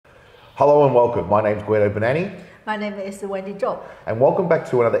Hello and welcome. My name's Guido Bonanni. My name is Wendy Zhou. And welcome back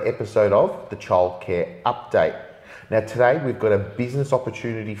to another episode of the Childcare Update. Now today we've got a business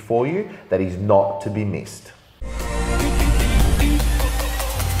opportunity for you that is not to be missed.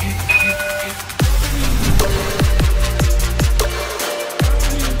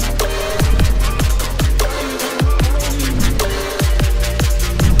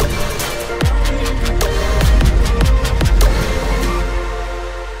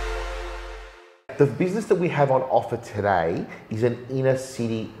 The business that we have on offer today is an inner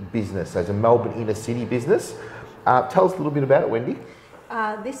city business. So it's a Melbourne inner city business. Tell us a little bit about it, Wendy.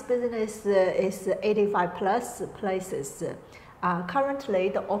 This business is 85 plus places. Currently,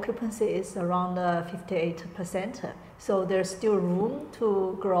 the occupancy is around 58%, so there's still room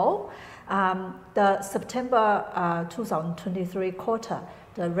to grow. The September 2023 quarter,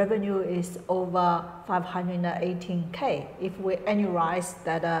 the revenue is over 518K if we annualize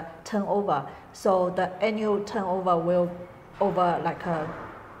that turnover. So the annual turnover will over like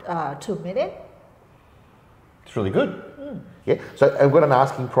 2 million. It's really good. Yeah. So I've got an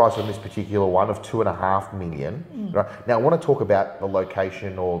asking price on this particular one of 2.5 million. Right. Now I want to talk about the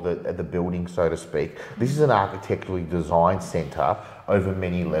location or the building, so to speak. This is an architecturally designed centre over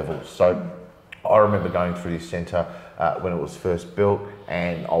many levels. So I remember going through this centre when it was first built,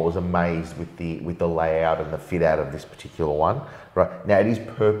 and I was amazed with the layout and the fit out of this particular one. Right. Now it is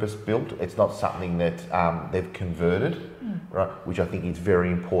purpose built. It's not something that they've converted. Right, which I think is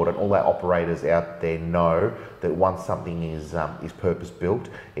very important. All our operators out there know that once something is purpose built,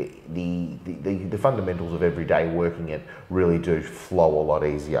 the fundamentals of everyday working it really do flow a lot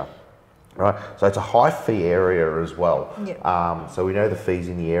easier. Right, so it's a high fee area as well. Yeah. So we know the fees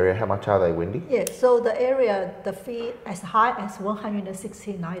in the area. How much are they, Wendy? Yeah, so the area, the fee as high as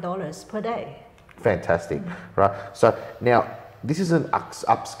 $169 per day. Fantastic. Right, so now this is an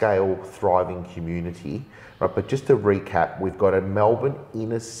upscale, thriving community. Right, but just to recap, we've got a Melbourne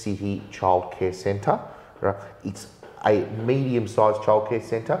inner city childcare centre. Right, it's a medium-sized childcare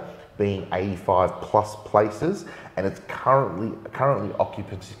centre, being 85 plus places, and it's current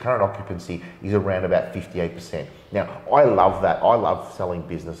occupancy is around about 58%. Now, I love that. I love selling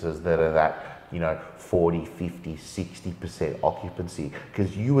businesses that are that 40, 50, 60% occupancy,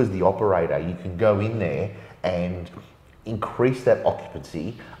 because you as the operator, you can go in there and increase that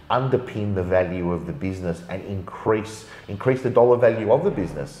occupancy, underpin the value of the business, and increase the dollar value of the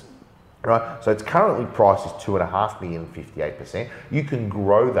business. Right, so it's currently priced as 2.5 million, 58%. You can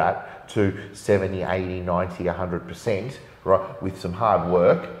grow that to 70, 80, 90, 100%, right, with some hard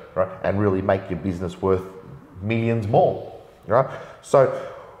work, right, and really make your business worth millions more, right? So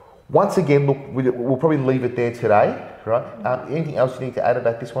once again, look, we'll probably leave it there today. Right. Anything else you need to add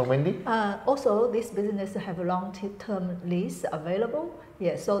about this one, Wendy? Also, this business have a long-term lease available.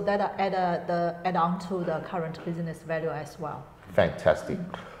 Yeah, so that add on to the current business value as well. Fantastic.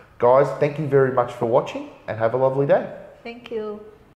 Guys, thank you very much for watching and have a lovely day. Thank you.